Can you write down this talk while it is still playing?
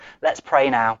Let's pray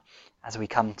now as we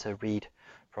come to read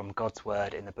from God's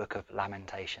word in the book of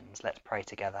Lamentations. Let's pray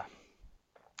together.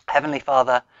 Heavenly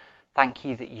Father, thank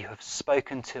you that you have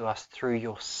spoken to us through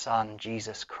your Son,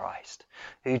 Jesus Christ,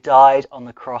 who died on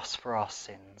the cross for our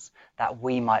sins, that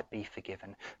we might be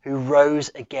forgiven, who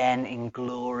rose again in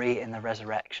glory in the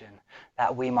resurrection,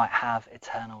 that we might have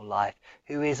eternal life,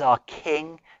 who is our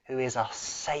King, who is our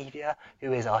Saviour,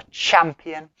 who is our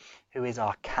champion, who is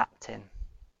our captain.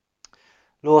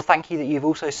 Lord, thank you that you've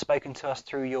also spoken to us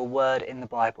through your word in the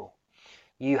Bible.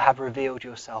 You have revealed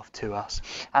yourself to us.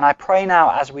 And I pray now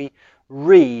as we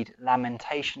read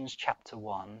Lamentations chapter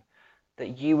 1,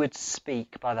 that you would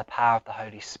speak by the power of the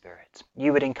Holy Spirit.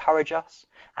 You would encourage us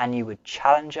and you would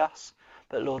challenge us.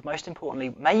 But Lord, most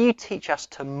importantly, may you teach us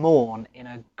to mourn in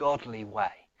a godly way.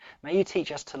 May you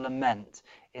teach us to lament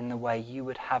in the way you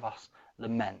would have us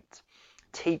lament.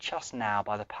 Teach us now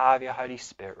by the power of your Holy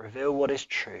Spirit. Reveal what is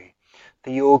true. For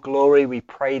your glory we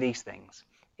pray these things.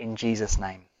 In Jesus'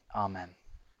 name, amen.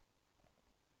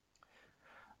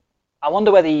 I wonder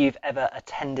whether you've ever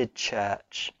attended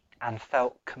church and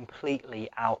felt completely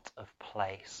out of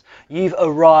place. You've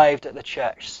arrived at the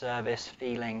church service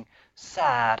feeling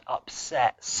sad,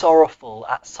 upset, sorrowful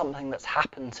at something that's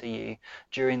happened to you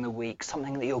during the week,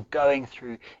 something that you're going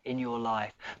through in your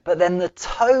life. But then the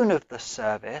tone of the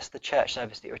service, the church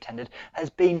service that you attended, has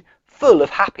been full of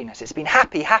happiness. It's been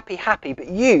happy, happy, happy, but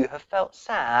you have felt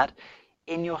sad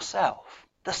in yourself.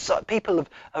 People have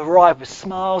arrived with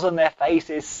smiles on their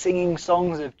faces, singing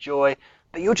songs of joy,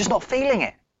 but you're just not feeling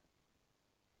it.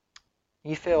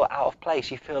 You feel out of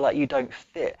place. You feel like you don't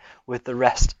fit with the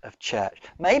rest of church.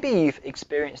 Maybe you've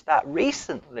experienced that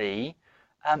recently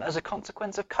as a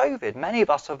consequence of COVID. Many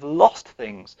of us have lost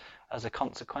things as a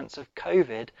consequence of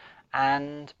COVID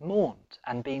and mourned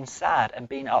and been sad and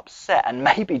been upset. And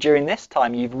maybe during this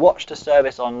time you've watched a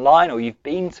service online or you've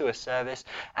been to a service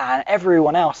and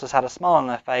everyone else has had a smile on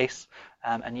their face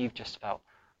and you've just felt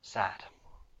sad.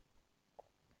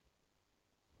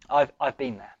 I've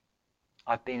been there.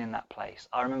 I've been in that place.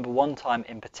 I remember one time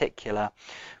in particular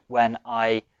when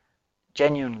I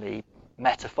genuinely,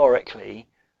 metaphorically,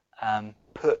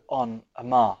 put on a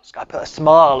mask. I put a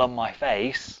smile on my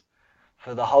face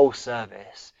for the whole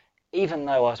service, even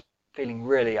though I was feeling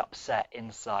really upset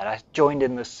inside. I joined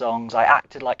in the songs. I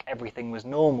acted like everything was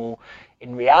normal.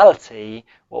 In reality,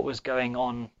 what was going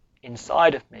on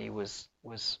inside of me was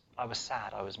I was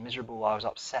sad, I was miserable, I was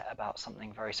upset about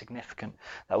something very significant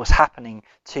that was happening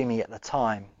to me at the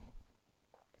time.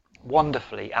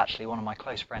 Wonderfully, actually, one of my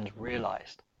close friends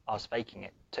realised I was faking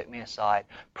it, took me aside,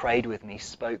 prayed with me,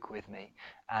 spoke with me,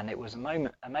 and it was an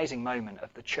amazing moment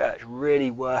of the church really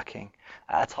working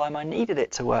at a time I needed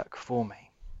it to work for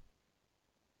me.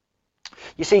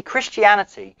 You see,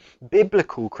 Christianity,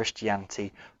 biblical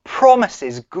Christianity,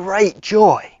 promises great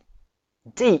joy.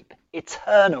 Deep,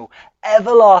 eternal,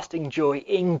 everlasting joy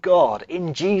in God,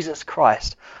 in Jesus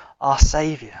Christ, our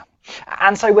Saviour.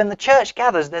 And so when the church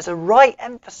gathers, there's a right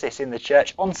emphasis in the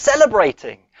church on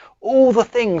celebrating all the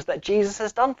things that Jesus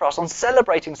has done for us, on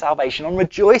celebrating salvation, on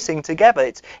rejoicing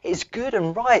together. It's good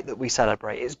and right that we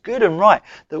celebrate. It's good and right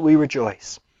that we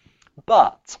rejoice.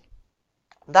 But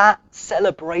that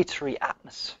celebratory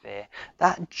atmosphere,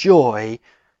 that joy,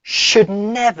 should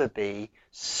never be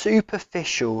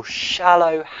superficial,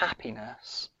 shallow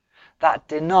happiness that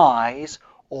denies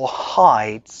or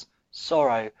hides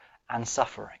sorrow and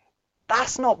suffering.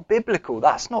 That's not biblical.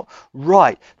 That's not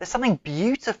right. There's something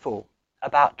beautiful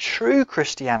about true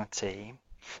Christianity.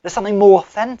 There's something more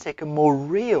authentic and more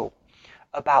real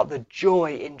about the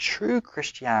joy in true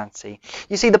Christianity.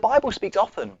 You see, the Bible speaks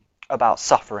often about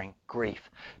suffering, grief,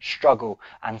 struggle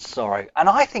and sorrow. And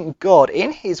I think God,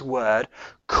 in his word,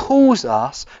 calls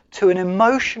us to an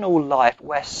emotional life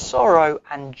where sorrow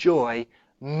and joy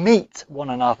meet one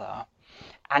another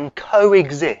and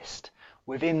coexist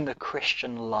within the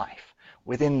Christian life,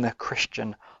 within the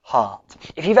Christian heart.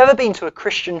 If you've ever been to a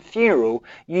Christian funeral,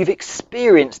 you've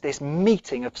experienced this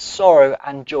meeting of sorrow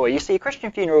and joy. You see, a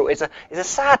Christian funeral is a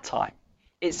sad time.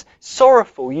 It's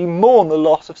sorrowful. You mourn the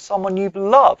loss of someone you've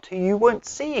loved who you won't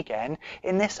see again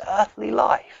in this earthly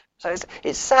life. So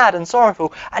it's sad and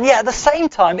sorrowful, and yet at the same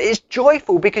time it's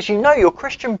joyful because you know your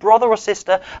Christian brother or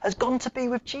sister has gone to be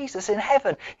with Jesus in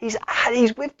heaven. He's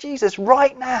with Jesus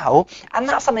right now, and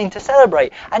that's something to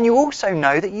celebrate. And you also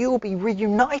know that you will be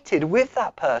reunited with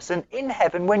that person in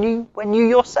heaven when you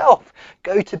yourself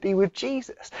go to be with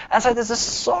Jesus. And so there's a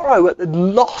sorrow at the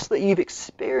loss that you've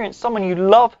experienced. Someone you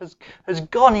love has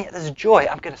gone, yet there's joy.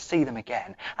 I'm going to see them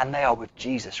again, and they are with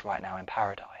Jesus right now in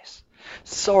paradise.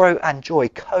 Sorrow and joy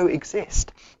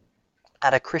coexist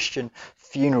at a Christian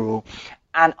funeral.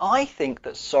 And I think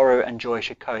that sorrow and joy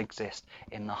should coexist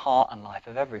in the heart and life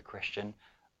of every Christian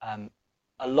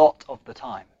a lot of the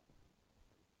time.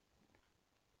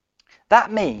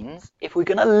 That means if we're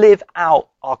going to live out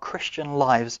our Christian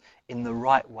lives in the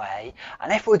right way,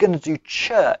 and if we're going to do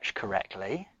church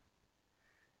correctly,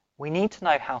 we need to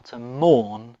know how to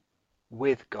mourn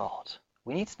with God.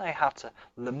 We need to know how to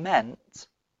lament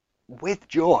with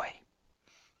joy.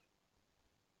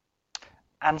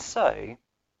 And so,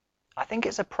 I think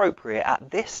it's appropriate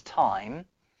at this time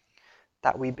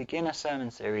that we begin a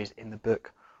sermon series in the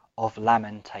book of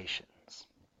Lamentations.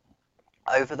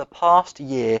 Over the past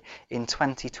year in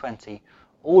 2020,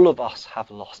 all of us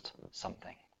have lost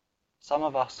something. Some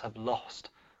of us have lost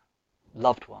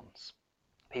loved ones,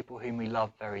 people whom we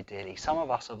love very dearly. Some of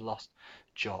us have lost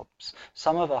jobs.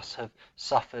 Some of us have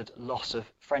suffered loss of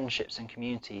friendships and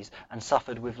communities and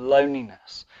suffered with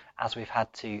loneliness as we've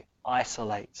had to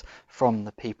isolate from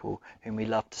the people whom we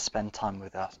love to spend time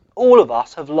with us. All of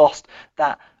us have lost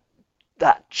that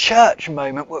church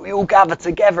moment where we all gather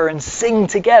together and sing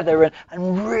together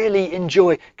and really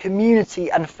enjoy community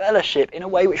and fellowship in a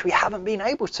way which we haven't been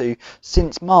able to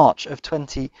since March of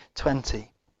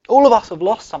 2020. All of us have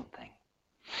lost something.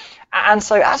 And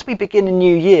so as we begin a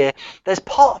new year, there's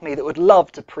part of me that would love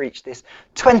to preach this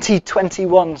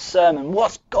 2021 sermon.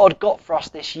 What's God got for us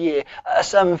this year? A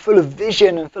sermon full of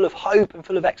vision and full of hope and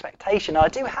full of expectation. I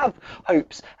do have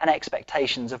hopes and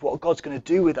expectations of what God's going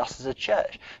to do with us as a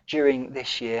church during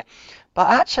this year. But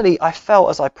actually, I felt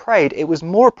as I prayed, it was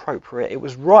more appropriate, it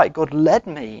was right. God led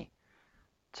me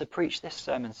to preach this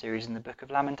sermon series in the book of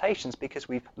Lamentations because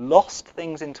we've lost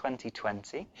things in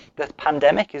 2020. The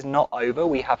pandemic is not over.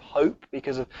 We have hope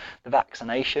because of the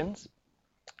vaccinations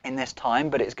in this time,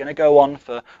 but it's going to go on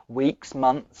for weeks,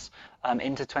 months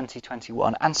into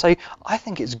 2021. And so I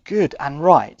think it's good and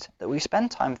right that we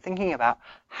spend time thinking about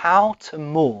how to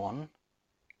mourn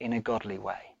in a godly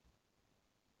way.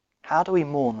 How do we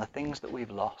mourn the things that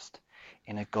we've lost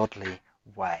in a godly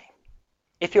way?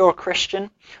 If you're a Christian,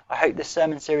 I hope this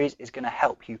sermon series is going to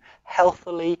help you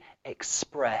healthily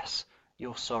express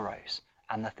your sorrows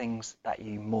and the things that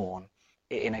you mourn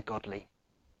in a godly,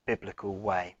 biblical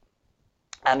way.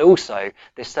 And also,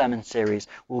 this sermon series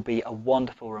will be a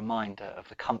wonderful reminder of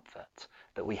the comfort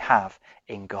that we have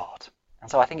in God. And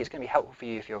so I think it's going to be helpful for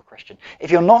you if you're a Christian. If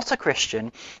you're not a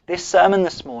Christian, this sermon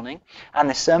this morning and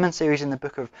this sermon series in the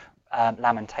book of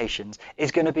Lamentations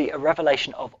is going to be a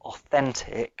revelation of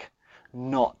authentic,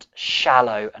 not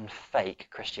shallow and fake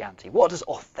Christianity. What does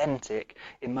authentic,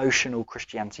 emotional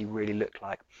Christianity really look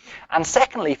like? And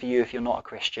secondly, for you, if you're not a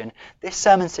Christian, this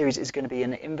sermon series is going to be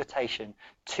an invitation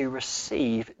to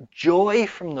receive joy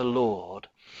from the Lord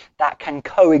that can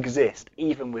coexist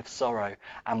even with sorrow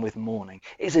and with mourning.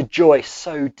 It's a joy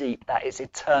so deep that it's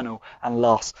eternal and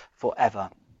lasts forever.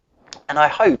 And I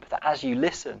hope that as you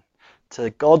listen to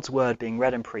God's word being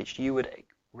read and preached, you would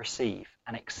receive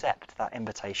and accept that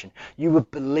invitation. You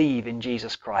would believe in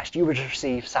Jesus Christ. You would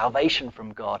receive salvation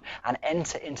from God and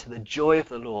enter into the joy of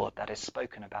the Lord that is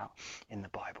spoken about in the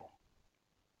Bible.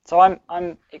 So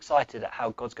I'm excited at how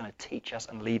God's going to teach us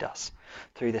and lead us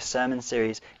through this sermon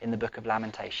series in the book of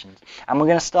Lamentations. And we're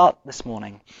going to start this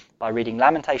morning by reading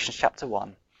Lamentations chapter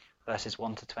 1, verses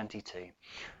 1 to 22.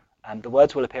 The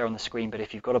words will appear on the screen, but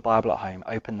if you've got a Bible at home,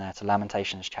 open there to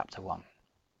Lamentations chapter 1.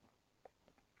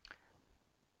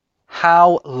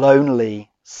 How lonely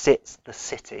sits the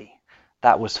city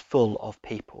that was full of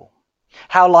people.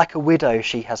 How like a widow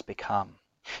she has become.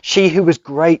 She who was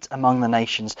great among the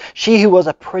nations, she who was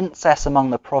a princess among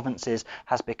the provinces,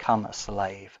 has become a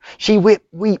slave. She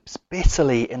weeps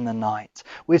bitterly in the night,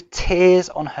 with tears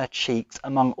on her cheeks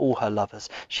among all her lovers.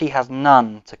 She has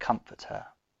none to comfort her.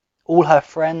 All her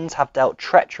friends have dealt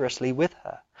treacherously with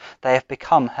her. They have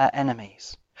become her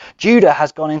enemies. Judah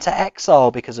has gone into exile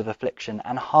because of affliction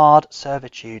and hard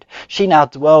servitude. She now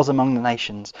dwells among the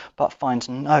nations, but finds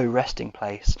no resting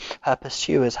place. Her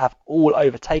pursuers have all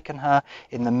overtaken her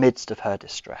in the midst of her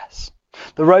distress.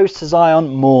 The roads to Zion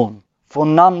mourn, for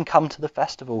none come to the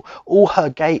festival. All her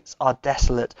gates are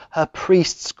desolate. Her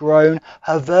priests groan.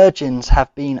 Her virgins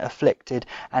have been afflicted,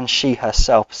 and she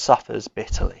herself suffers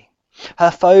bitterly.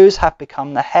 Her foes have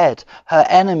become the head, her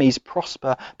enemies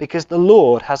prosper, because the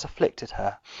Lord has afflicted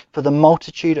her, for the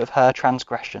multitude of her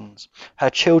transgressions.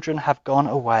 Her children have gone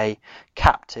away,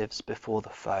 captives before the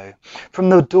foe. From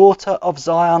the daughter of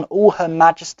Zion all her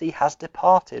majesty has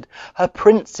departed. Her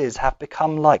princes have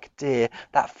become like deer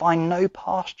that find no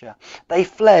pasture. They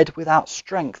fled without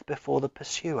strength before the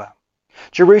pursuer.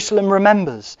 Jerusalem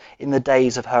remembers in the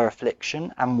days of her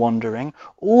affliction and wandering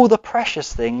all the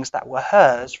precious things that were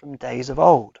hers from days of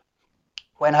old.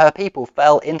 when her people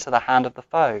fell into the hand of the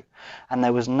foe, and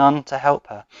there was none to help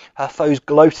her. Her foes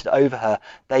gloated over her.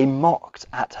 They mocked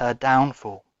at her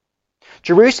downfall.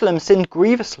 Jerusalem sinned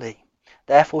grievously.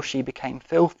 Therefore she became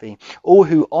filthy. All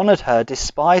who honoured her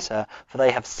despise her, for they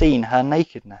have seen her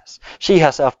nakedness. She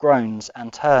herself groans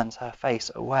and turns her face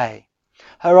away.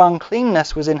 Her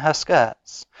uncleanness was in her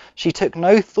skirts. She took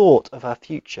no thought of her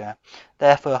future.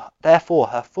 Therefore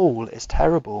her fall is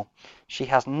terrible. She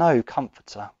has no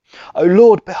comforter. O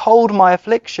Lord, behold my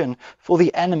affliction, for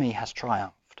the enemy has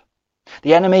triumphed.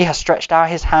 The enemy has stretched out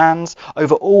his hands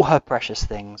over all her precious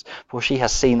things, for she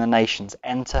has seen the nations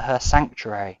enter her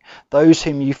sanctuary, those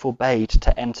whom you forbade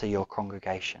to enter your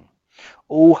congregation.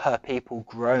 All her people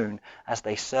groan as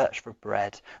they search for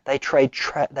bread. They trade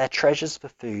their treasures for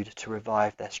food to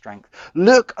revive their strength.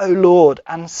 Look, O Lord,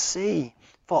 and see,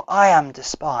 for I am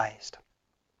despised.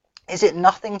 Is it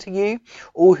nothing to you,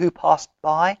 all who passed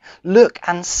by? Look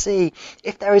and see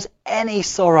if there is any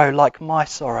sorrow like my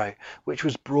sorrow, which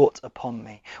was brought upon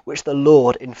me, which the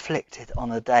Lord inflicted on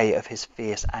the day of his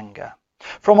fierce anger.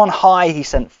 From on high he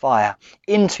sent fire.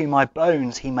 Into my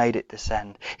bones he made it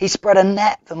descend. He spread a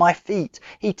net for my feet.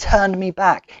 He turned me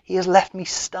back. He has left me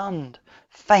stunned,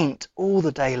 faint all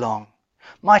the day long.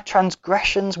 My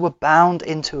transgressions were bound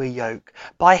into a yoke.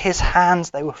 By his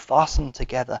hands they were fastened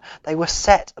together. They were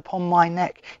set upon my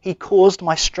neck. He caused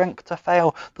my strength to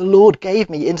fail. The Lord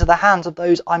gave me into the hands of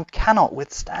those I cannot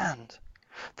withstand.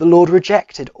 The Lord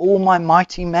rejected all my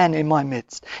mighty men in my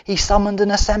midst. He summoned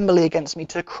an assembly against me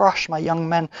to crush my young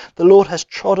men. The Lord has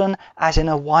trodden as in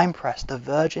a winepress the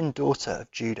virgin daughter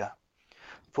of Judah.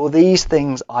 For these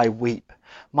things I weep.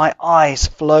 My eyes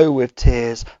flow with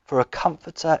tears, for a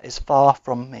comforter is far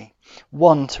from me,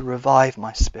 one to revive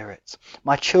my spirit.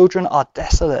 My children are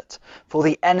desolate, for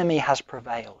the enemy has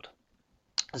prevailed.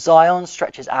 Zion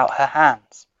stretches out her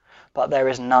hands, but there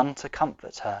is none to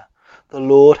comfort her. The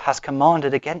Lord has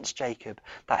commanded against Jacob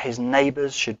that his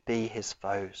neighbours should be his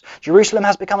foes. Jerusalem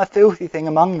has become a filthy thing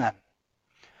among them.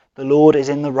 The Lord is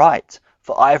in the right,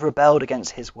 for I have rebelled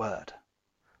against his word.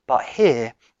 But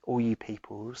hear, all you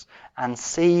peoples, and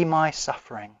see my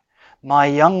suffering. My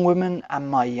young women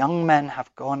and my young men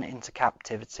have gone into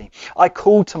captivity. I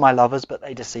called to my lovers, but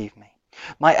they deceived me.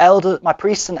 My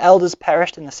priests and elders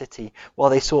perished in the city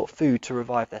while they sought food to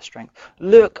revive their strength.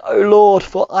 Look, O Lord,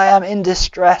 for I am in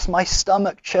distress. My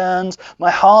stomach churns.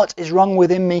 My heart is wrung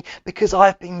within me, because I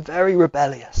have been very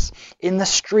rebellious. In the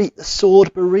street the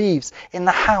sword bereaves. In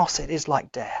the house it is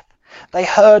like death. They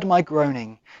heard my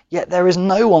groaning, yet there is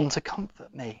no one to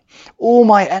comfort me. All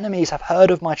my enemies have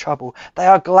heard of my trouble. They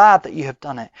are glad that you have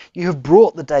done it. You have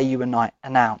brought the day you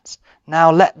announced.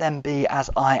 Now let them be as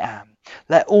I am.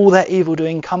 Let all their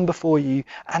evildoing come before you,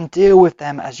 and deal with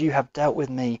them as you have dealt with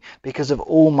me, because of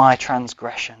all my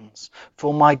transgressions.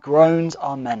 For my groans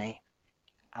are many,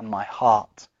 and my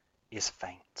heart is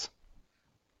faint.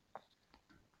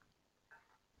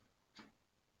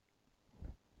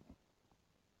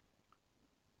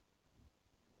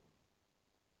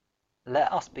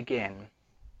 Let us begin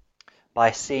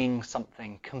by seeing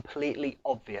something completely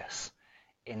obvious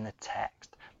in the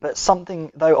text, but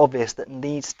something, though obvious, that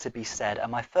needs to be said.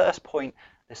 And my first point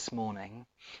this morning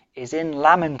is in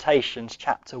Lamentations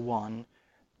chapter 1,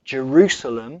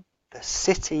 Jerusalem, the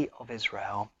city of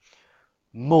Israel,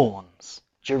 mourns.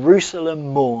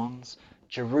 Jerusalem mourns.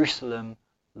 Jerusalem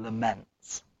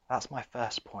laments. That's my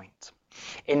first point.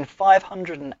 In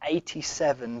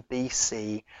 587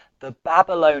 BC, the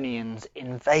Babylonians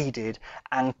invaded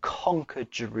and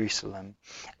conquered Jerusalem.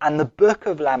 And the book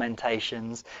of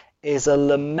Lamentations is a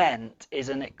lament, is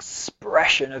an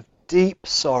expression of deep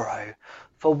sorrow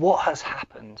for what has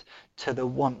happened to the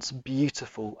once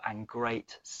beautiful and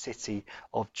great city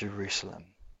of Jerusalem.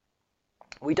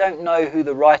 We don't know who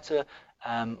the writer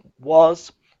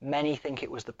was. Many think it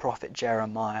was the prophet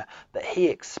Jeremiah, but he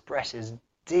expresses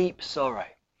deep sorrow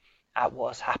at what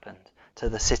has happened to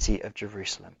the city of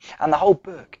Jerusalem. And the whole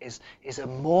book is a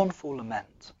mournful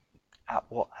lament at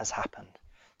what has happened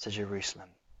to Jerusalem.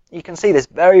 You can see this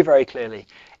very, very clearly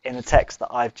in the text that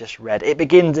I've just read. It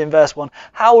begins in verse 1.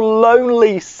 How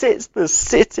lonely sits the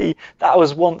city that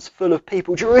was once full of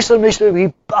people. Jerusalem used to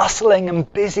be bustling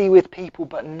and busy with people,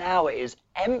 but now it is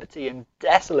empty and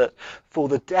desolate for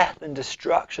the death and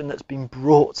destruction that's been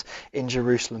brought in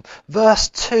Jerusalem. Verse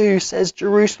 2 says,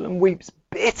 Jerusalem weeps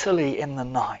bitterly in the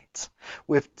night,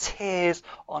 with tears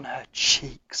on her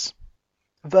cheeks.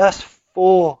 Verse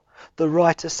 4, the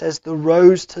writer says, the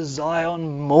roads to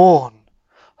Zion mourn,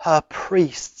 her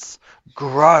priests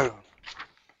groan.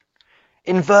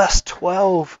 In verse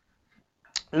 12,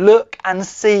 look and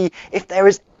see if there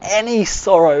is any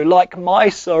sorrow like my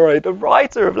sorrow. The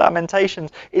writer of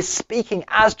Lamentations is speaking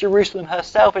as Jerusalem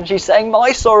herself, and she's saying,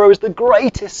 my sorrow is the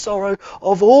greatest sorrow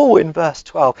of all in verse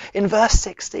 12. In verse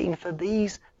 16, for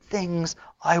these things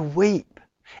I weep.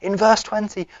 In verse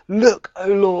 20, look, O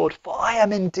Lord, for I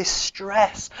am in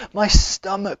distress. My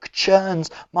stomach churns,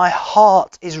 my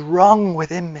heart is wrung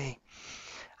within me.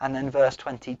 And then verse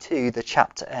 22, the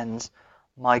chapter ends,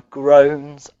 my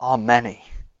groans are many,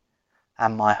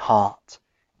 and my heart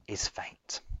is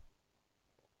faint.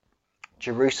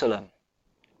 Jerusalem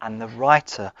and the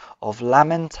writer of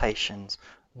Lamentations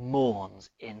mourns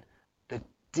in the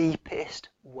deepest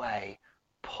way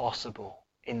possible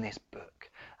in this book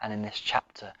and in this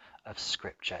chapter of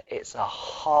Scripture. It's a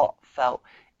heartfelt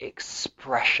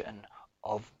expression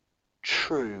of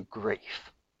true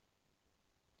grief.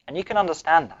 And you can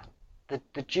understand that.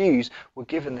 The Jews were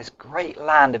given this great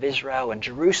land of Israel, and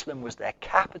Jerusalem was their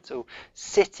capital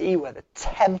city where the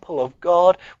temple of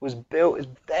God was built, a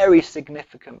very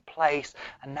significant place,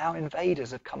 and now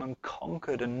invaders have come and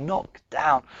conquered and knocked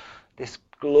down this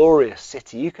glorious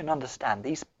city. You can understand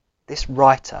this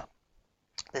writer,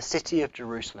 the city of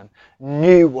Jerusalem,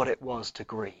 knew what it was to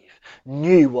grieve,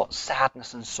 knew what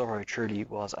sadness and sorrow truly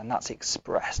was, and that's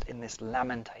expressed in this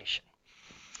lamentation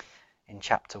in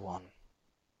chapter 1.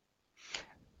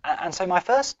 And so my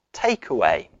first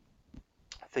takeaway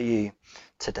for you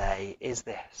today is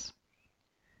this.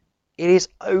 It is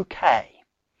okay.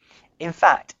 In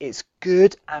fact, it's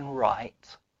good and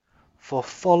right for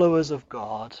followers of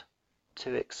God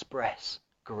to express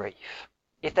grief.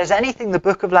 If there's anything the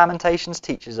book of Lamentations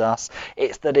teaches us,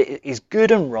 it's that it is good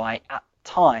and right at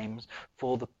times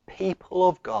for the people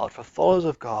of God, for followers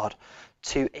of God,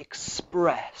 to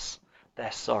express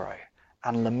their sorrow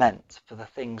and lament for the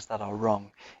things that are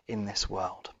wrong in this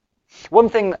world. One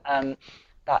thing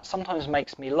that sometimes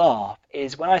makes me laugh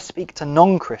is when I speak to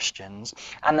non-Christians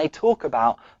and they talk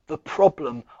about the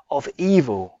problem of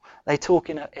evil. They talk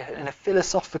in a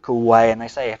philosophical way, and they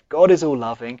say, if God is all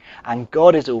loving and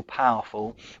God is all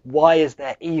powerful, why is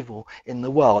there evil in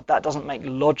the world? That doesn't make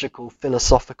logical,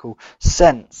 philosophical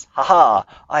sense. Ha!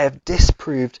 I have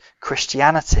disproved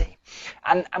Christianity.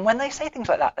 And when they say things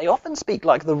like that, they often speak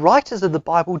like the writers of the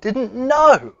Bible didn't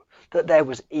know that there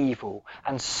was evil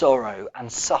and sorrow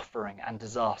and suffering and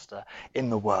disaster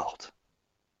in the world.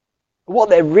 What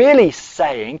they're really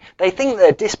saying, they think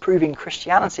they're disproving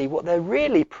Christianity. What they're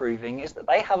really proving is that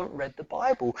they haven't read the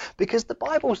Bible, because the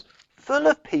Bible's full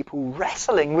of people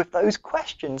wrestling with those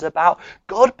questions about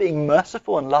God being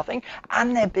merciful and loving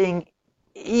and there being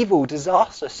evil,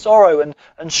 disaster, sorrow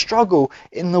and struggle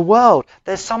in the world.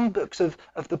 There's some books of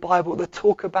the Bible that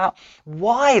talk about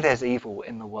why there's evil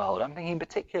in the world. I'm thinking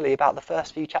particularly about the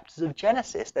first few chapters of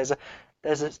Genesis.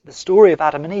 The story of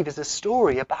Adam and Eve is a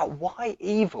story about why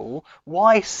evil,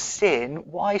 why sin,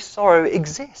 why sorrow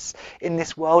exists in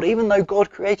this world, even though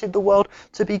God created the world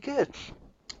to be good.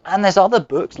 And there's other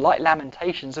books like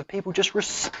Lamentations of people just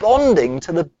responding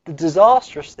to the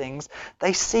disastrous things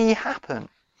they see happen.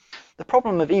 The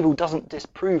problem of evil doesn't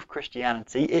disprove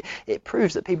Christianity. It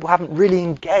proves that people haven't really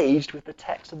engaged with the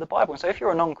text of the Bible. And so if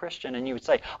you're a non-Christian and you would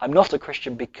say, I'm not a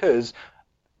Christian because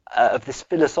of this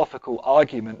philosophical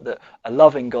argument that a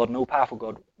loving God, an all-powerful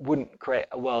God, wouldn't create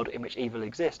a world in which evil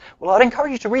exists, well, I'd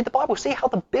encourage you to read the Bible, see how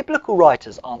the biblical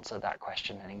writers answer that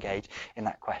question and engage in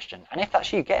that question. And if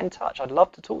that's you, get in touch. I'd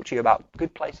love to talk to you about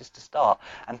good places to start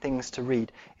and things to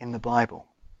read in the Bible.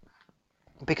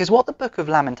 Because what the book of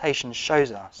Lamentations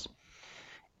shows us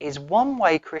is one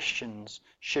way Christians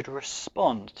should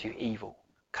respond to evil,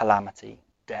 calamity,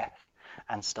 death,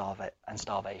 and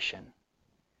starvation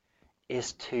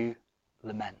is to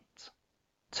lament,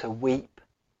 to weep,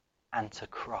 and to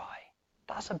cry.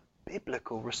 That's a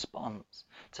biblical response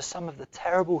to some of the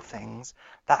terrible things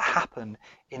that happen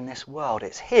in this world.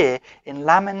 It's here in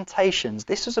Lamentations.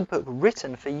 This was a book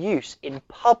written for use in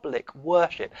public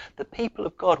worship. The people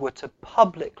of God were to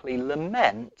publicly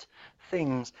lament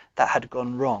things that had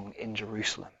gone wrong in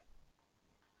Jerusalem.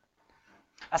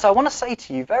 And so I want to say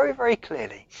to you very, very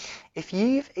clearly, if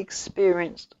you've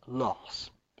experienced loss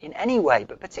in any way,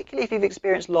 but particularly if you've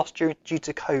experienced loss due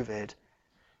to COVID,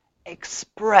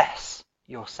 express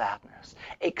your sadness.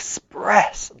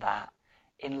 Express that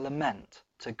in lament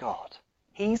to God.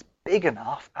 He's big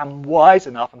enough and wise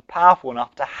enough and powerful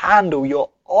enough to handle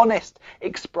your honest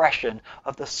expression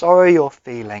of the sorrow you're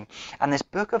feeling. And this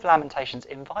book of Lamentations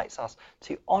invites us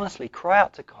to honestly cry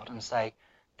out to God and say,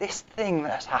 this thing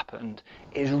that has happened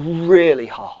is really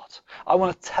hard. I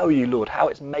want to tell you, Lord, how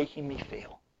it's making me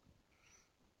feel.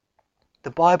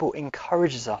 The Bible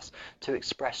encourages us to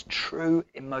express true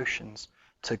emotions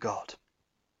to God.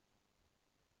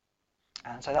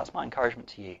 And so that's my encouragement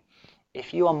to you.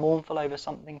 If you are mournful over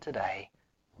something today,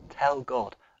 tell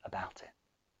God about it.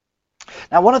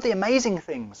 Now, one of the amazing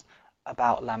things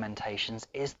about Lamentations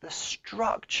is the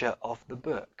structure of the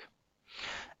book.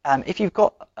 If you've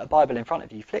got a Bible in front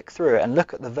of you, flick through it and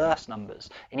look at the verse numbers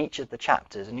in each of the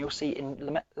chapters, and you'll see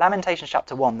in Lamentations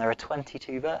chapter 1 there are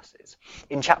 22 verses.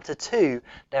 In chapter 2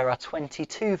 there are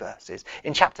 22 verses.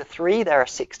 In chapter 3 there are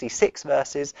 66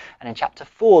 verses, and in chapter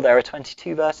 4 there are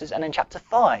 22 verses, and in chapter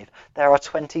 5 there are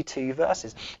 22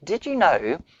 verses. Did you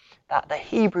know that the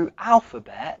Hebrew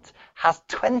alphabet has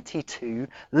 22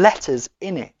 letters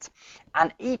in it?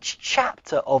 And each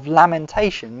chapter of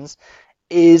Lamentations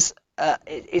is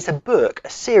a book, a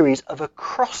series of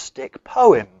acrostic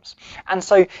poems. And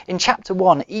so in chapter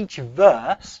 1, each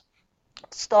verse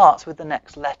starts with the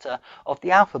next letter of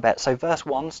the alphabet. So verse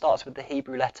 1 starts with the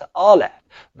Hebrew letter Aleph.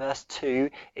 Verse 2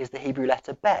 is the Hebrew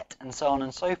letter Bet, and so on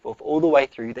and so forth, all the way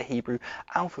through the Hebrew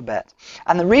alphabet.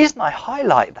 And the reason I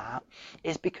highlight that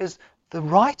is because the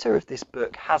writer of this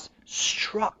book has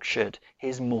structured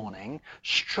his mourning,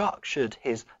 structured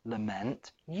his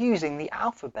lament, using the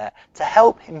alphabet to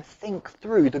help him think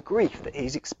through the grief that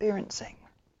he's experiencing.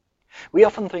 We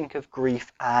often think of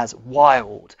grief as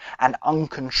wild and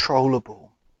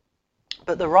uncontrollable,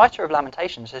 but the writer of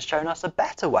Lamentations has shown us a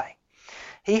better way.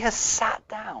 He has sat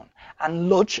down and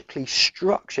logically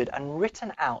structured and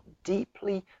written out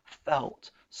deeply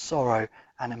felt sorrow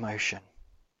and emotion.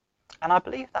 And I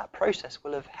believe that process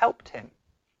will have helped him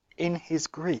in his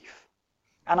grief.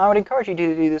 And I would encourage you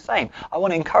to do the same. I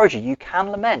want to encourage you, you can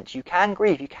lament, you can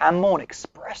grieve, you can mourn,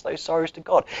 express those sorrows to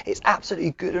God. It's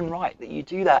absolutely good and right that you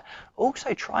do that.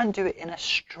 Also try and do it in a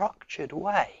structured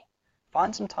way.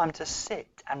 Find some time to sit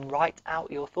and write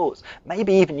out your thoughts.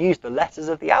 Maybe even use the letters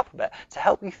of the alphabet to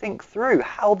help you think through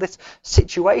how this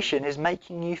situation is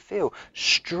making you feel.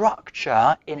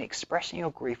 Structure in expressing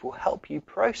your grief will help you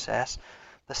process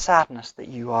the sadness that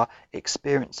you are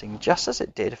experiencing, just as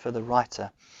it did for the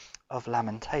writer of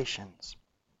Lamentations.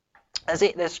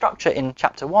 There's structure in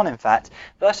chapter 1, in fact,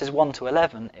 verses 1 to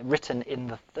 11, written in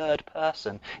the third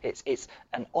person. It's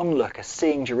an onlooker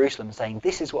seeing Jerusalem, saying,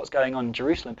 this is what's going on in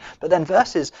Jerusalem. But then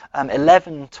verses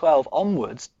 11, 12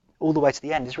 onwards, all the way to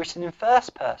the end, is written in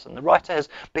first person. The writer has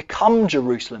become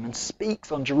Jerusalem and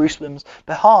speaks on Jerusalem's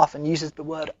behalf and uses the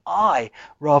word I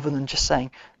rather than just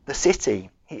saying the city.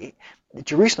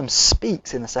 Jerusalem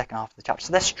speaks in the second half of the chapter.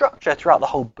 So there's structure throughout the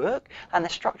whole book, and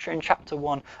there's structure in chapter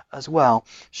 1 as well.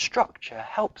 Structure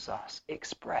helps us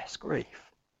express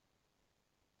grief.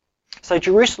 So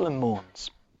Jerusalem mourns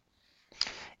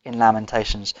in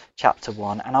Lamentations chapter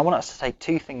 1, and I want us to take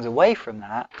two things away from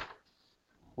that.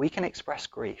 We can express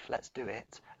grief, let's do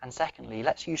it. And secondly,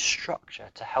 let's use structure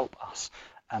to help us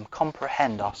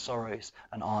comprehend our sorrows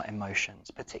and our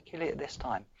emotions, particularly at this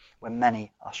time when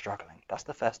many are struggling. That's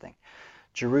the first thing.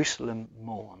 Jerusalem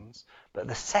mourns. But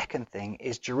the second thing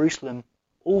is Jerusalem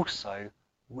also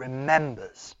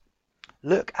remembers.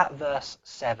 Look at verse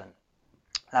 7.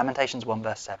 Lamentations 1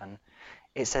 verse 7.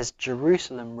 It says,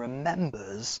 Jerusalem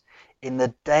remembers in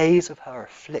the days of her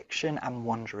affliction and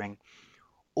wandering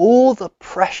all the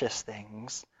precious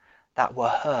things that were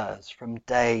hers from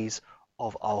days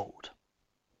of old.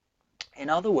 In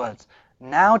other words,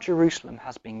 now Jerusalem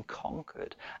has been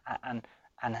conquered and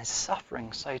is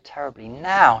suffering so terribly.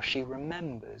 Now she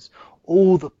remembers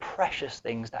all the precious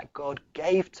things that God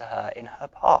gave to her in her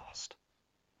past.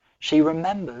 She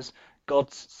remembers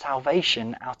God's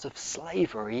salvation out of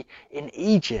slavery in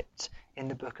Egypt in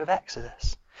the book of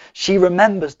Exodus. She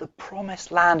remembers the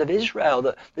promised land of Israel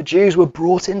that the Jews were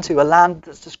brought into, a land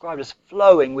that's described as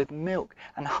flowing with milk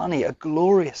and honey, a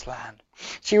glorious land.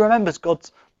 She remembers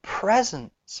God's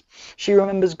presence. She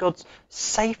remembers God's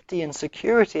safety and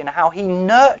security and how he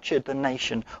nurtured the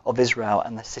nation of Israel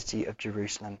and the city of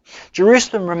Jerusalem.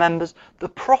 Jerusalem remembers the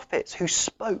prophets who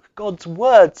spoke God's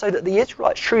word so that the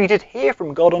Israelites truly did hear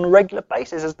from God on a regular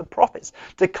basis as the prophets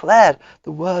declared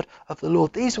the word of the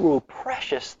Lord. These were all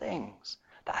precious things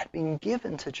that had been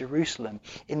given to Jerusalem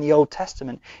in the Old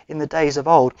Testament in the days of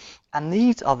old. And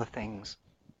these are the things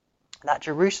that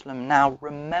Jerusalem now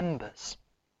remembers.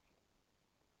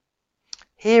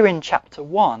 Here in chapter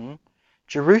 1,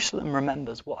 Jerusalem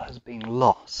remembers what has been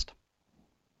lost.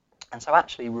 And so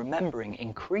actually remembering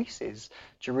increases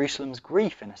Jerusalem's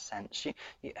grief in a sense. Have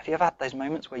you ever had those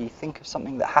moments where you think of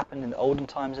something that happened in the olden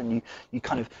times and you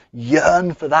kind of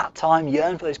yearn for that time,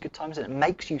 yearn for those good times, and it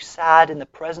makes you sad in the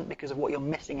present because of what you're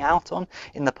missing out on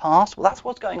in the past? Well, that's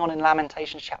what's going on in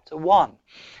Lamentations chapter 1,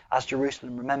 as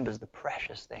Jerusalem remembers the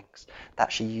precious things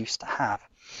that she used to have.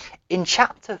 In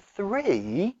chapter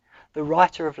 3, the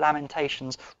writer of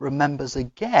Lamentations remembers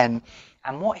again,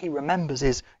 and what he remembers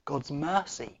is God's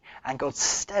mercy and God's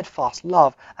steadfast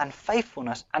love and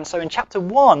faithfulness. And so in chapter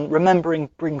 1, remembering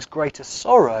brings greater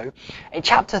sorrow. In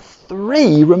chapter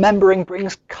 3, remembering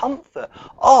brings comfort.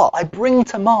 I bring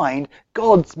to mind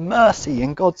God's mercy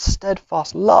and God's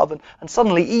steadfast love, and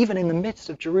suddenly, even in the midst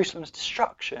of Jerusalem's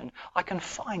destruction, I can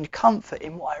find comfort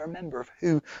in what I remember of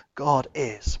who God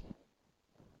is.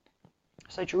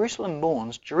 So Jerusalem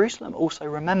mourns, Jerusalem also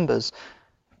remembers.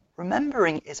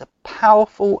 Remembering is a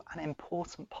powerful and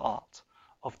important part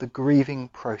of the grieving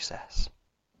process.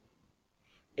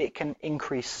 It can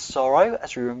increase sorrow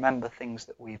as we remember things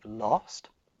that we've lost,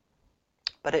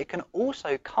 but it can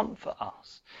also comfort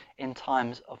us in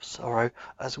times of sorrow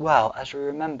as well, as we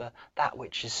remember that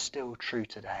which is still true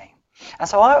today. And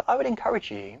so I would encourage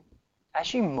you,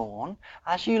 as you mourn,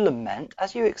 as you lament,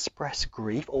 as you express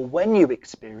grief, or when you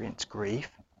experience grief,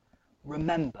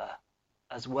 remember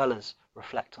as well as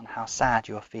reflect on how sad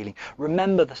you are feeling.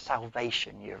 Remember the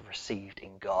salvation you have received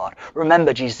in God.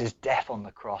 Remember Jesus' death on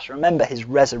the cross. Remember his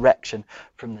resurrection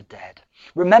from the dead.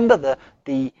 Remember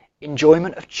the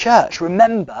enjoyment of church.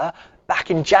 Remember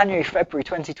back in January, February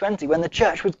 2020 when the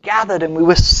church was gathered and we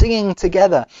were singing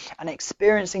together and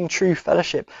experiencing true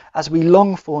fellowship as we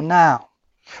long for now.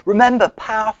 Remember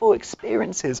powerful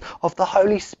experiences of the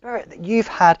Holy Spirit that you've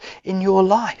had in your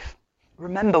life.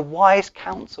 Remember wise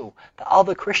counsel that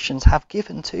other Christians have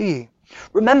given to you.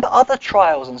 Remember other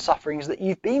trials and sufferings that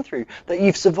you've been through, that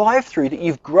you've survived through, that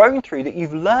you've grown through, that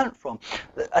you've learnt from.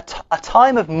 A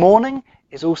time of mourning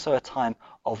is also a time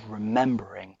of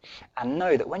remembering. And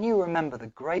know that when you remember the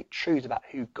great truths about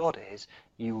who God is,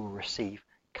 you will receive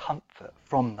comfort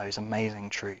from those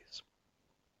amazing truths.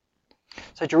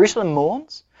 So Jerusalem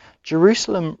mourns.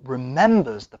 Jerusalem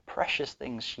remembers the precious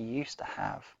things she used to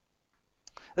have.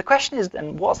 The question is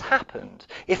then, what's happened?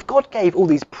 If God gave all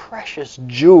these precious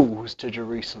jewels to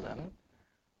Jerusalem,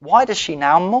 why does she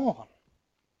now mourn?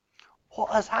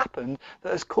 What has happened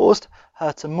that has caused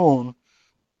her to mourn?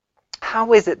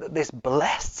 How is it that this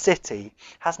blessed city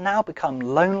has now become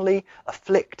lonely,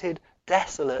 afflicted,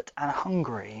 desolate, and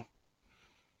hungry?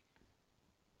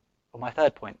 Well, my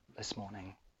third point this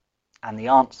morning, and the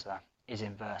answer is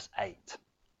in verse 8.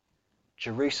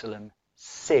 Jerusalem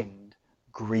sinned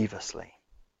grievously.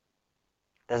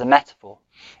 There's a metaphor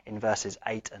in verses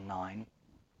 8 and 9,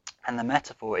 and the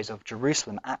metaphor is of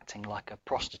Jerusalem acting like a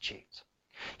prostitute.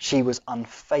 She was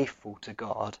unfaithful to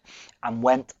God and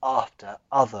went after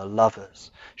other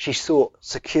lovers. She sought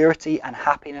security and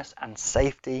happiness and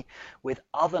safety with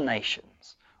other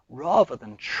nations rather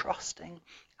than trusting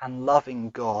and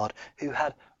loving God, who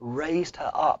had raised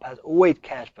her up, has always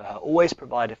cared for her, always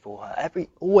provided for her,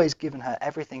 always given her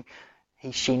everything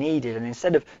she needed. And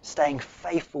instead of staying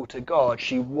faithful to God,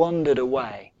 she wandered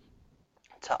away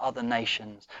to other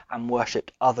nations and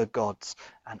worshipped other gods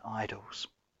and idols.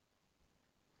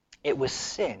 It was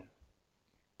sin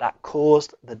that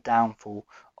caused the downfall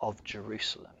of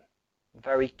Jerusalem.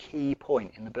 Very key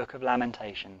point in the book of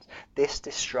Lamentations. This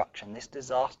destruction, this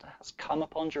disaster has come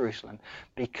upon Jerusalem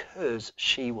because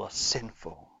she was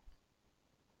sinful.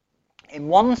 In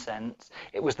one sense,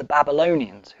 it was the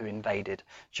Babylonians who invaded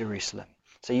Jerusalem.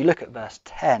 So you look at verse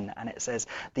 10 and it says,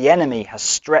 the enemy has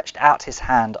stretched out his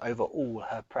hand over all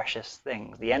her precious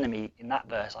things. The enemy in that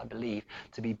verse, I believe,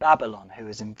 to be Babylon, who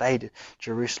has invaded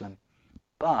Jerusalem.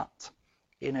 But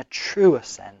in a truer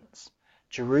sense,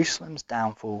 Jerusalem's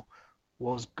downfall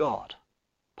was God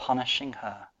punishing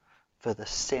her for the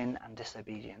sin and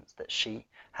disobedience that she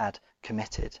had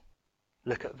committed.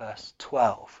 Look at verse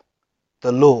 12.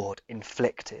 The Lord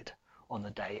inflicted on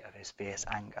the day of his fierce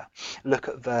anger. Look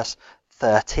at verse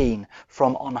 13.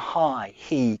 From on high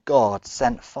he, God,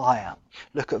 sent fire.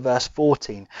 Look at verse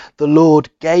 14. The Lord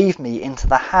gave me into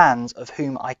the hands of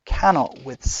whom I cannot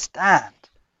withstand.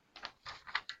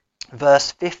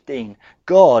 Verse 15.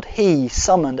 God, he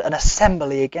summoned an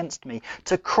assembly against me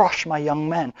to crush my young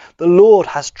men. The Lord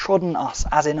has trodden us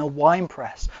as in a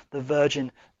winepress, the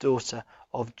virgin daughter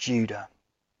of Judah.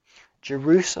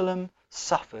 Jerusalem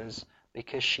suffers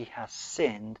because she has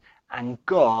sinned and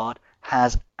God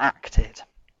has acted.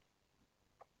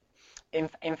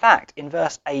 In fact, in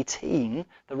verse 18,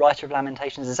 the writer of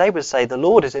Lamentations is able to say the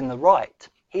Lord is in the right.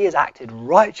 He has acted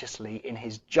righteously in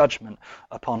his judgment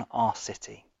upon our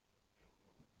city.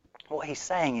 What he's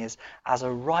saying is, as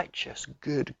a righteous,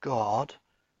 good God,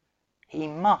 he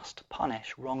must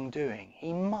punish wrongdoing.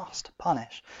 He must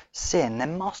punish sin. There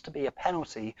must be a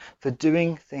penalty for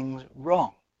doing things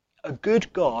wrong. A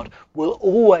good God will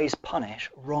always punish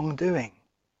wrongdoing.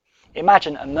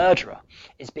 Imagine a murderer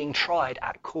is being tried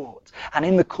at court, and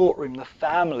in the courtroom the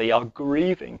family are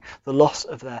grieving the loss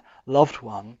of their loved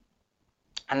one,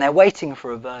 and they're waiting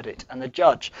for a verdict, and the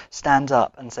judge stands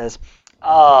up and says,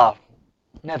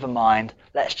 never mind,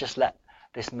 let's just let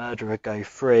this murderer go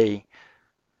free.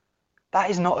 That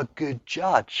is not a good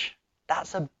judge.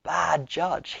 That's a bad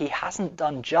judge. He hasn't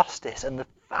done justice, and the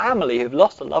family who've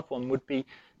lost a loved one would be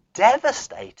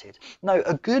devastated. No,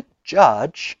 a good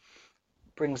judge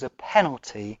brings a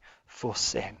penalty for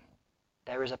sin.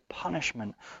 There is a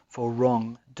punishment for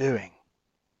wrongdoing.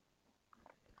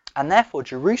 And therefore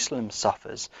Jerusalem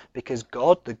suffers because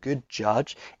God, the good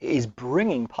judge, is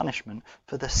bringing punishment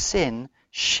for the sin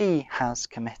she has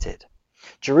committed.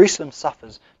 Jerusalem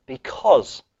suffers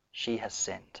because she has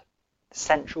sinned.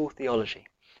 Central theology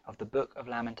of the book of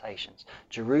Lamentations.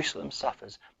 Jerusalem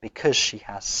suffers because she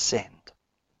has sinned.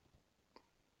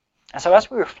 And so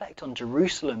as we reflect on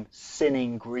Jerusalem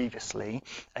sinning grievously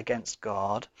against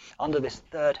God, under this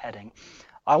third heading,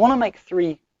 I want to make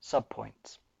 3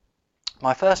 subpoints.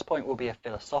 My first point will be a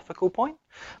philosophical point,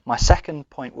 my second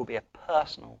point will be a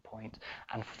personal point,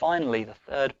 and finally the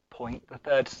third point, the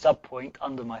third subpoint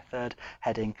under my third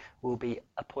heading will be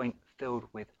a point filled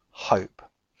with hope.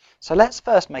 So let's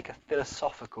first make a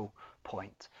philosophical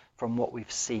point from what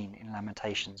we've seen in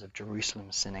Lamentations of Jerusalem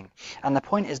sinning. And the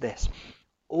point is this: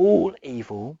 all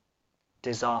evil,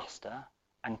 disaster,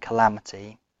 and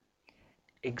calamity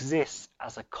exists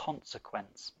as a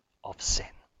consequence of sin.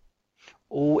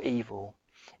 All evil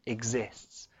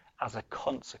exists as a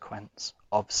consequence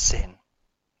of sin.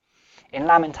 In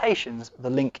Lamentations, the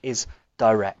link is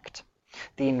direct.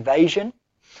 The invasion,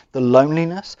 the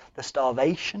loneliness, the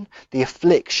starvation, the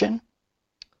affliction,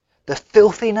 the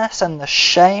filthiness and the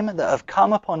shame that have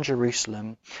come upon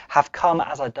Jerusalem have come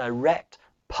as a direct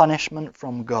punishment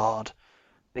from God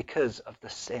because of the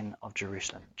sin of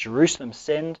Jerusalem. Jerusalem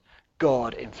sinned,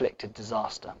 God inflicted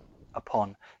disaster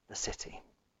upon the city.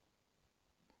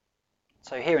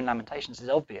 So here in Lamentations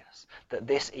it's obvious that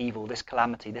this evil, this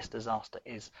calamity, this disaster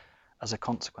is as a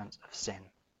consequence of sin.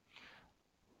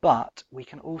 But we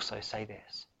can also say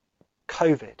this: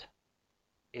 COVID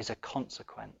is a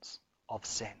consequence of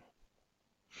sin.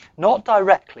 Not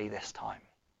directly this time.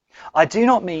 I do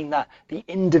not mean that the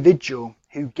individual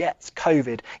who gets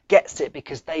COVID gets it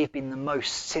because they've been the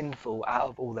most sinful out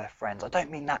of all their friends. I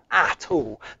don't mean that at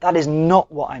all. That is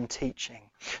not what I'm teaching.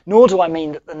 Nor do I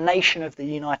mean that the nation of the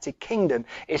United Kingdom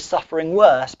is suffering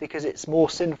worse because it's more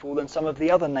sinful than some of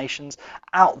the other nations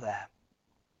out there.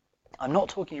 I'm not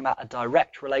talking about a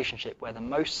direct relationship where the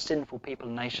most sinful people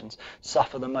and nations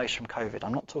suffer the most from COVID.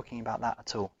 I'm not talking about that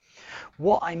at all.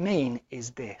 What I mean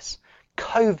is this: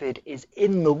 COVID is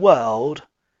in the world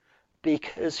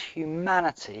because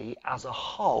humanity as a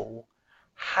whole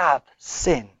have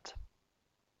sinned.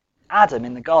 Adam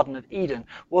in the Garden of Eden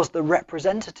was the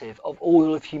representative of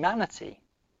all of humanity.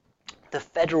 The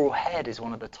federal head is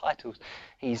one of the titles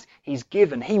he's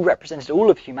given. He represented all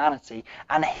of humanity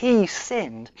and he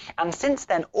sinned. And since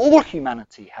then, all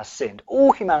humanity has sinned.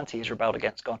 All humanity has rebelled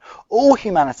against God. All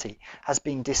humanity has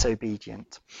been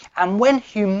disobedient. And when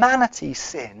humanity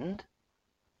sinned,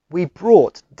 we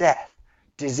brought death,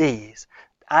 disease,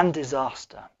 and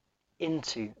disaster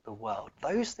into the world.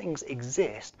 Those things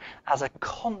exist as a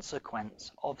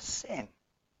consequence of sin.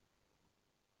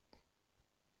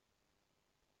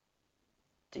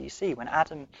 Do you see? When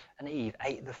Adam and Eve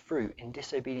ate the fruit in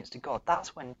disobedience to God,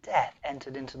 that's when death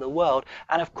entered into the world.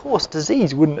 And of course,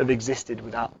 disease wouldn't have existed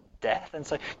without death. And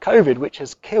so COVID, which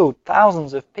has killed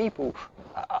thousands of people,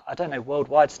 I don't know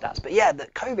worldwide stats, but yeah,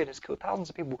 that COVID has killed thousands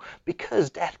of people because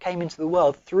death came into the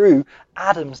world through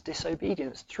Adam's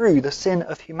disobedience, through the sin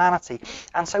of humanity.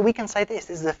 And so we can say this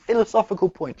is a philosophical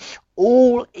point.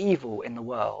 All evil in the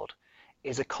world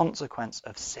is a consequence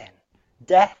of sin.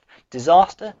 Death,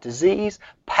 disaster, disease,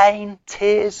 pain,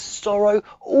 tears, sorrow,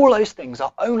 all those things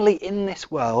are only in this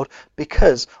world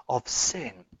because of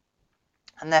sin.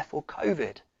 And therefore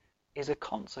COVID is a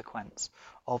consequence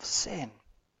of sin.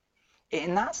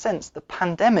 In that sense, the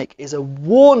pandemic is a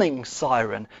warning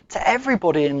siren to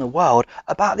everybody in the world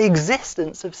about the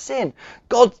existence of sin.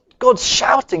 God's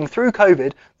shouting through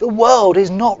COVID, the world is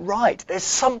not right. There's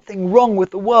something wrong with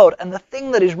the world. And the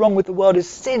thing that is wrong with the world is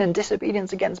sin and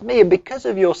disobedience against me. And because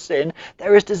of your sin,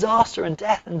 there is disaster and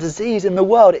death and disease in the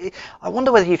world. I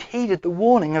wonder whether you've heeded the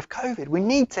warning of COVID. We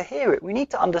need to hear it. We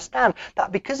need to understand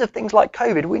that because of things like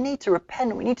COVID, we need to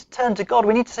repent. We need to turn to God.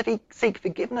 We need to seek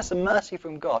forgiveness and mercy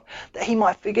from God, that he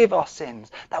might forgive our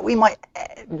sins, that we might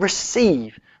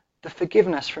receive the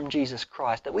forgiveness from Jesus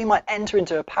Christ, that we might enter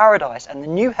into a paradise and the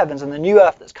new heavens and the new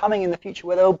earth that's coming in the future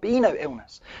where there will be no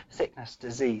illness, sickness,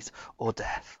 disease, or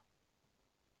death.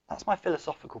 That's my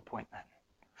philosophical point then.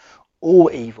 All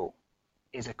evil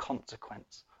is a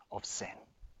consequence of sin.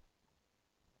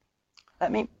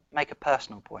 Let me make a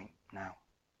personal point now.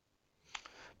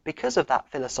 Because of that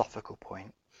philosophical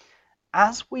point,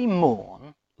 as we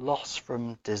mourn loss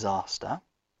from disaster,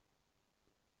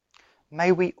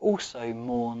 may we also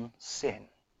mourn sin.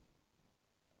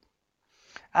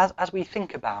 As we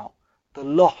think about the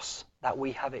loss that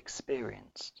we have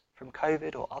experienced from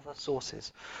COVID or other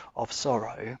sources of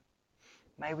sorrow,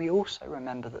 may we also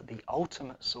remember that the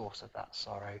ultimate source of that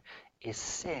sorrow is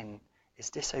sin, is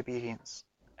disobedience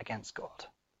against God.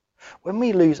 When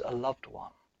we lose a loved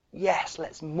one, yes,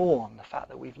 let's mourn the fact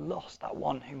that we've lost that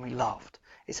one whom we loved.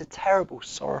 It's a terrible,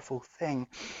 sorrowful thing.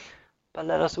 But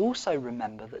let us also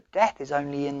remember that death is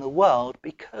only in the world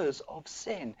because of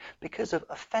sin, because of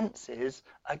offences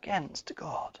against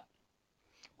God.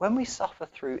 When we suffer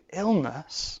through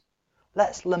illness,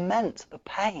 let's lament the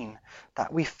pain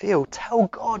that we feel. Tell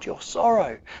God your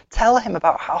sorrow. Tell him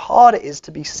about how hard it is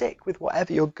to be sick with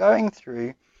whatever you're going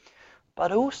through.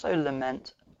 But also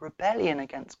lament rebellion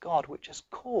against God, which has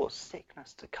caused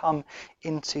sickness to come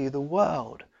into the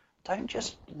world. Don't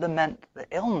just lament the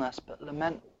illness, but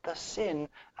lament the sin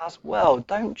as well.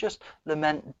 Don't just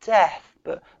lament death,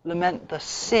 but lament the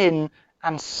sin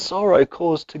and sorrow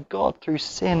caused to God through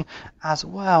sin as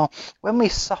well. When we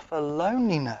suffer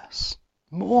loneliness,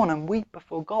 mourn and weep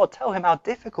before God. Tell him how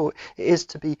difficult it is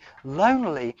to be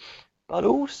lonely, but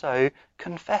also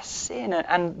confess sin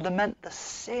and lament the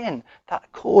sin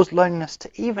that caused loneliness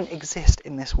to even exist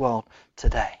in this world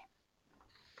today.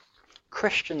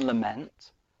 Christian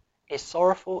lament is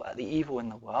sorrowful at the evil in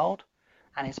the world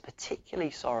and is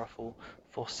particularly sorrowful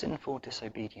for sinful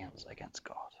disobedience against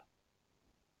God.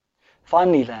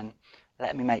 Finally then,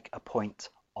 let me make a point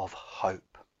of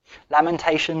hope.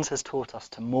 Lamentations has taught us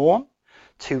to mourn,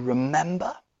 to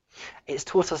remember. It's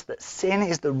taught us that sin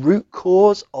is the root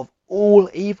cause of all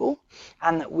evil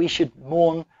and that we should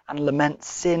mourn and lament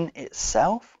sin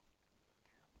itself.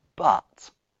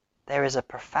 But there is a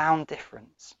profound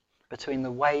difference between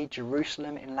the way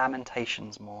Jerusalem in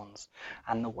Lamentations mourns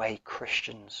and the way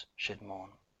Christians should mourn.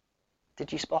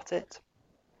 Did you spot it?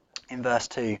 In verse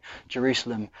 2,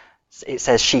 Jerusalem, it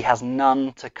says she has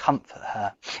none to comfort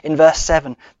her. In verse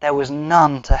 7, there was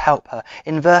none to help her.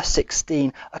 In verse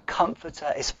 16, a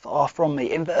comforter is far from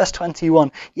me. In verse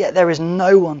 21, yet there is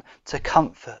no one to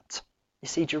comfort. You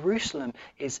see, Jerusalem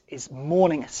is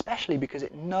mourning especially because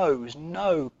it knows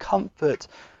no comfort.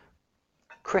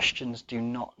 Christians do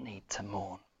not need to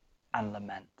mourn and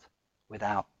lament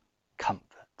without comfort.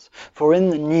 For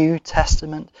in the New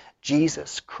Testament,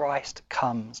 Jesus Christ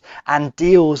comes and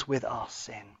deals with our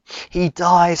sin. He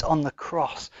dies on the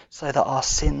cross so that our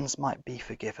sins might be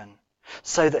forgiven,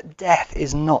 so that death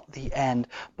is not the end,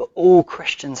 but all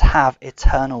Christians have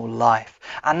eternal life.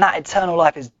 And that eternal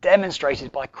life is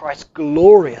demonstrated by Christ's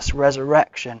glorious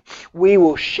resurrection. We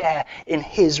will share in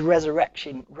his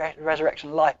resurrection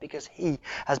life because he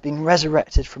has been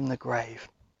resurrected from the grave.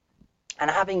 And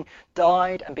having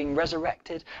died and been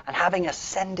resurrected and having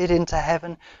ascended into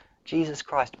heaven, Jesus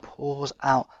Christ pours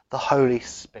out the Holy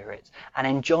Spirit. And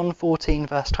in John 14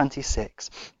 verse 26,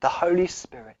 the Holy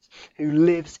Spirit who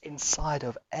lives inside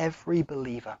of every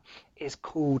believer is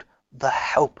called the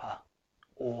Helper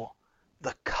or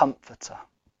the Comforter.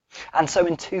 And so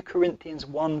in 2 Corinthians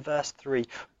 1 verse 3,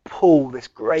 Paul, this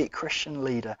great Christian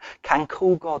leader, can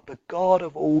call God the God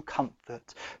of all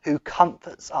comfort, who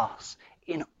comforts us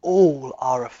in all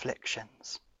our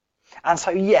afflictions. And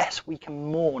so yes, we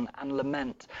can mourn and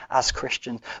lament as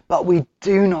Christians, but we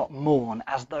do not mourn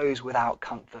as those without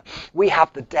comfort. We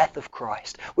have the death of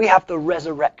Christ. We have the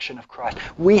resurrection of Christ.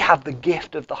 We have the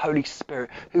gift of the Holy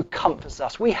Spirit who comforts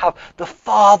us. We have the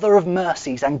Father of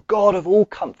mercies and God of all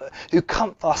comfort who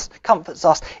comforts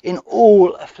us in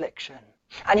all affliction.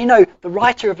 And you know, the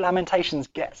writer of Lamentations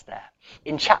gets there.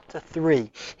 In chapter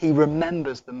 3, he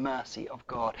remembers the mercy of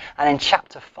God. And in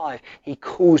chapter 5, he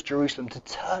calls Jerusalem to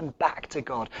turn back to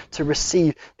God, to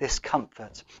receive this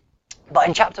comfort. But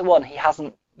in chapter 1, he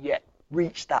hasn't yet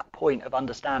reached that point of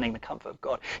understanding the comfort of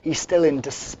God. He's still in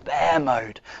despair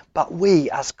mode. But we,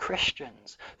 as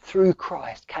Christians, through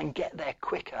Christ, can get there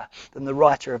quicker than the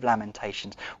writer of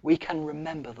Lamentations. We can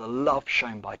remember the love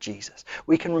shown by Jesus.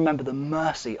 We can remember the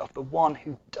mercy of the one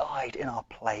who died in our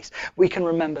place. We can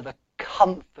remember the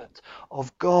comfort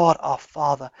of God our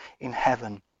Father in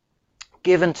heaven,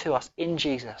 given to us in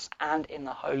Jesus and in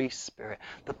the Holy Spirit,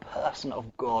 the person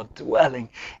of God dwelling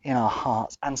in our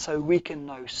hearts. And so we can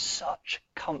know such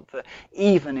comfort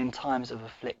even in times of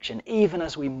affliction, even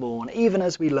as we mourn, even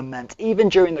as we lament, even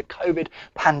during the COVID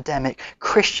pandemic.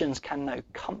 Christians can know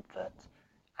comfort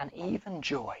and even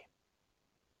joy.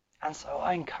 And so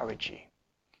I encourage you,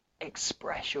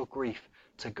 express your grief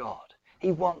to God.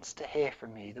 He wants to hear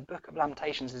from you. The Book of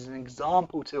Lamentations is an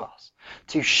example to us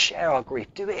to share our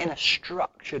grief. Do it in a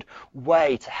structured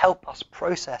way to help us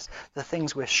process the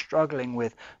things we're struggling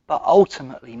with. But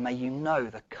ultimately, may you know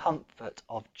the comfort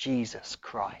of Jesus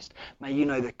Christ. May you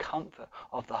know the comfort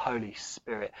of the Holy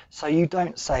Spirit. So you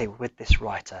don't say with this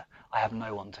writer, I have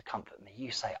no one to comfort me.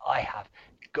 You say, I have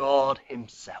God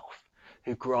himself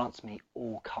who grants me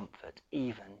all comfort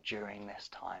even during this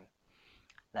time.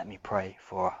 Let me pray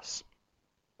for us.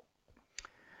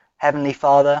 Heavenly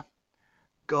Father,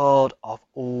 God of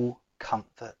all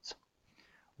comfort,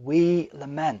 we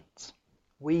lament,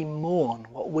 we mourn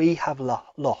what we have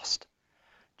lost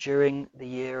during the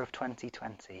year of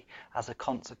 2020 as a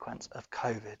consequence of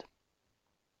COVID.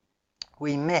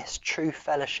 We miss true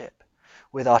fellowship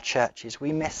with our churches.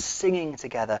 We miss singing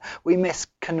together. We miss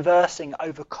conversing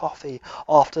over coffee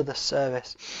after the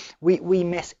service. We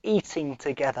miss eating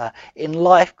together in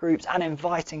life groups and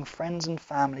inviting friends and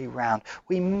family round.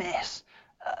 We miss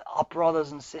our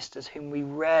brothers and sisters whom we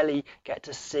rarely get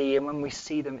to see, and when we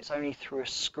see them it's only through a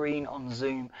screen on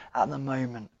Zoom at the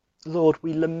moment. Lord,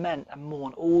 we lament and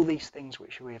mourn all these things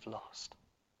which we have lost.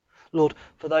 Lord,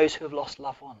 for those who have lost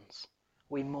loved ones,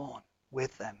 we mourn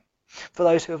with them. For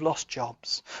those who have lost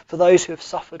jobs, for those who have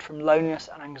suffered from loneliness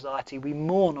and anxiety, we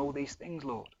mourn all these things,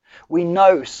 Lord. We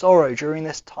know sorrow during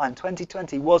this time.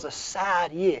 2020 was a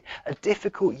sad year, a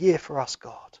difficult year for us,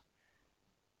 God.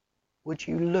 Would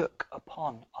you look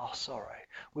upon our sorrow?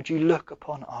 Would you look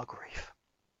upon our grief?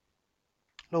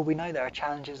 Lord, we know there are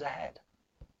challenges ahead.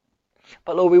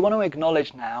 But Lord, we want to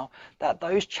acknowledge now that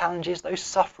those challenges, those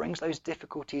sufferings, those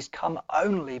difficulties come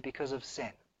only because of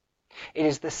sin. It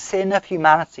is the sin of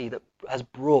humanity that has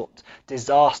brought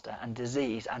disaster and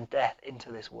disease and death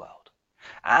into this world.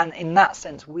 And in that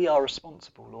sense, we are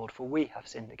responsible, Lord, for we have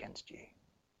sinned against you.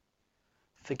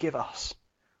 Forgive us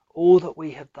all that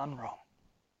we have done wrong.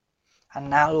 And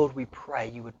now, Lord, we pray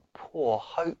you would pour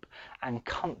hope and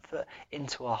comfort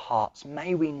into our hearts.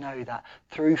 May we know that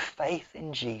through faith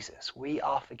in Jesus, we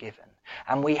are forgiven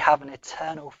and we have an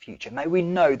eternal future. May we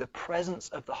know the presence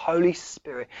of the Holy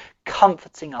Spirit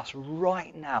comforting us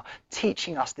right now,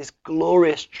 teaching us this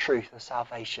glorious truth of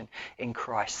salvation in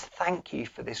Christ. Thank you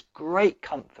for this great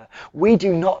comfort. We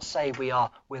do not say we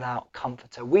are without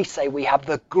comforter. We say we have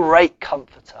the great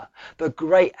comforter, the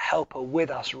great helper with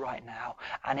us right now.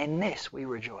 And in this we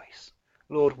rejoice.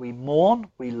 Lord, we mourn,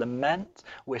 we lament,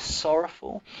 we're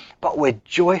sorrowful, but we're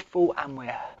joyful and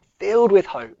we're filled with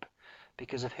hope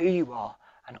because of who you are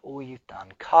and all you've done.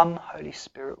 Come, Holy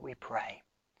Spirit, we pray.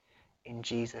 In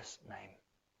Jesus' name,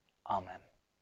 amen.